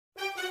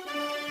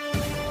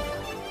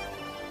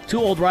Two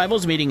old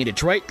rivals meeting in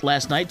Detroit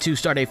last night to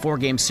start a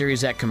 4-game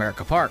series at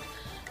Comerica Park,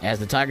 as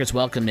the Tigers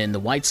welcomed in the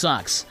White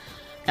Sox.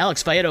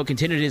 Alex Faedo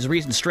continued his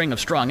recent string of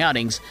strong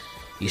outings.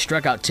 He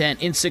struck out 10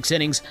 in 6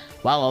 innings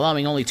while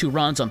allowing only 2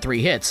 runs on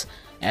 3 hits,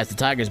 as the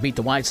Tigers beat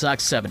the White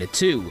Sox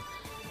 7-2.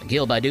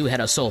 Gil Baidu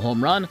had a sole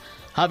home run,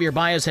 Javier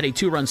Baez had a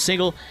 2-run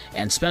single,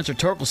 and Spencer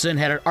Torkelson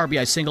had an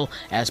RBI single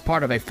as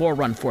part of a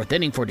 4-run 4th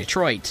inning for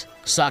Detroit.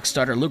 Sox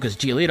starter Lucas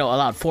Giolito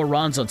allowed 4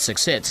 runs on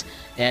 6 hits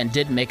and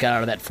didn't make it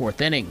out of that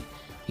 4th inning.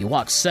 He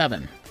walked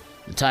 7.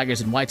 The Tigers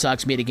and White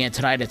Sox meet again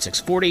tonight at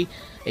 6:40,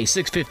 a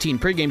 6:15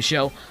 pregame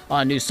show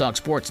on News Talk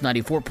Sports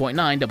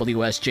 94.9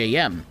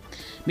 WSJM.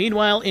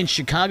 Meanwhile, in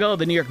Chicago,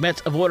 the New York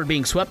Mets avoided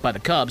being swept by the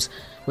Cubs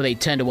with a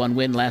 10-1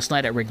 win last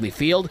night at Wrigley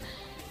Field.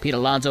 Pete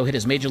Alonso hit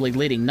his major league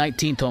leading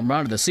 19th home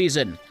run of the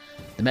season.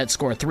 The Mets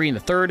scored 3 in the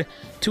 3rd,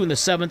 2 in the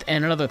 7th,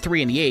 and another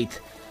 3 in the 8th.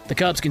 The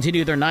Cubs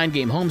continue their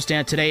 9-game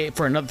homestand today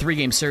for another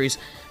 3-game series,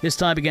 this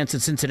time against the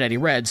Cincinnati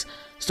Reds,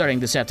 starting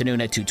this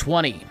afternoon at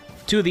 2:20.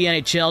 To the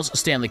NHL's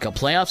Stanley Cup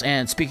Playoffs,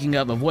 and speaking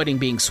of avoiding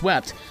being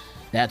swept,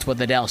 that's what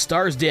the Dallas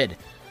Stars did.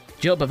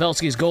 Joe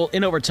Pavelski's goal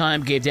in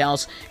overtime gave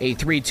Dallas a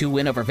 3-2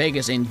 win over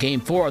Vegas in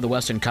Game 4 of the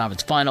Western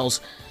Conference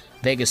Finals.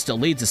 Vegas still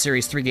leads the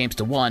series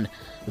 3-1,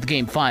 with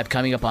Game 5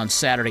 coming up on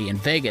Saturday in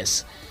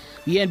Vegas.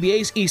 The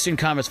NBA's Eastern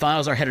Conference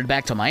Finals are headed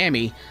back to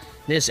Miami.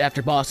 This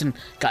after Boston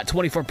got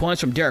 24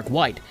 points from Derek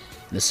White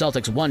in the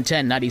Celtics'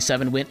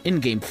 110-97 win in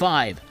Game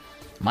 5.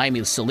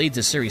 Miami still leads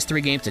the series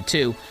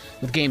 3-2,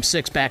 with Game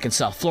 6 back in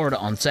South Florida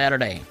on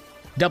Saturday.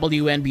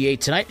 WNBA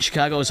tonight,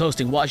 Chicago is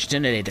hosting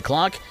Washington at 8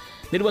 o'clock.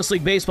 Midwest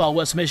League Baseball,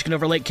 West Michigan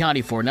over Lake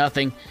County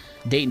 4-0.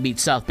 Dayton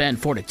beats South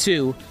Bend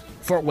 4-2.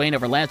 Fort Wayne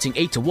over Lansing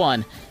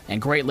 8-1.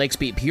 And Great Lakes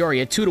beat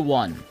Peoria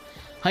 2-1.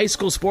 High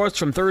school sports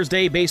from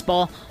Thursday,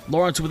 baseball,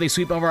 Lawrence with a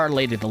sweep over Our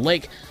Lady of the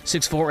Lake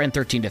 6-4 and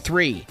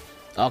 13-3.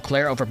 Eau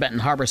Claire over Benton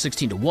Harbor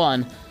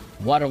 16-1.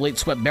 Waterloo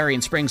swept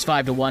Berrien Springs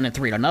 5-1 and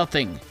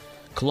 3-0.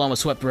 Coloma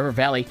swept River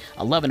Valley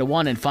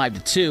 11-1 and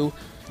 5-2.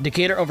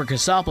 Decatur over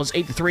Cassopolis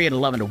 8-3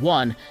 and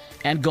 11-1.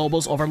 And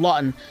Gobles over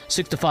Lawton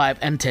 6-5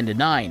 and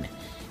 10-9.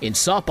 In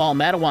softball,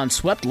 Matawan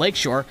swept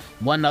Lakeshore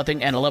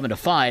 1-0 and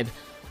 11-5.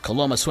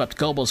 Coloma swept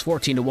Gobles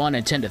 14-1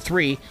 and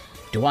 10-3.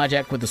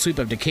 Dowagiac with the sweep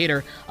of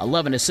Decatur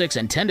 11-6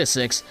 and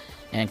 10-6.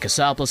 And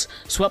Cassopolis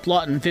swept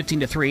Lawton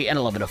 15-3 and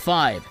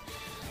 11-5.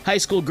 High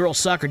school girls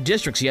soccer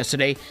districts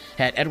yesterday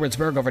had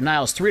Edwardsburg over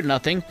Niles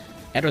 3-0.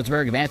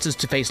 Edwardsburg advances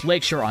to face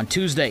Lakeshore on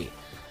Tuesday.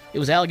 It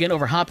was Allegan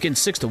over Hopkins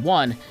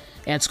 6-1,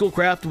 and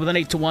Schoolcraft with an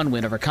 8-1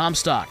 win over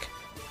Comstock.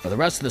 For the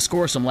rest of the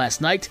scores from last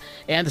night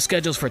and the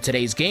schedules for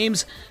today's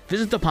games,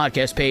 visit the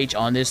podcast page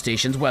on this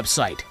station's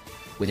website.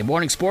 With your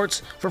morning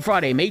sports for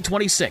Friday, May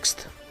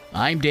 26th,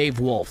 I'm Dave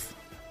Wolf.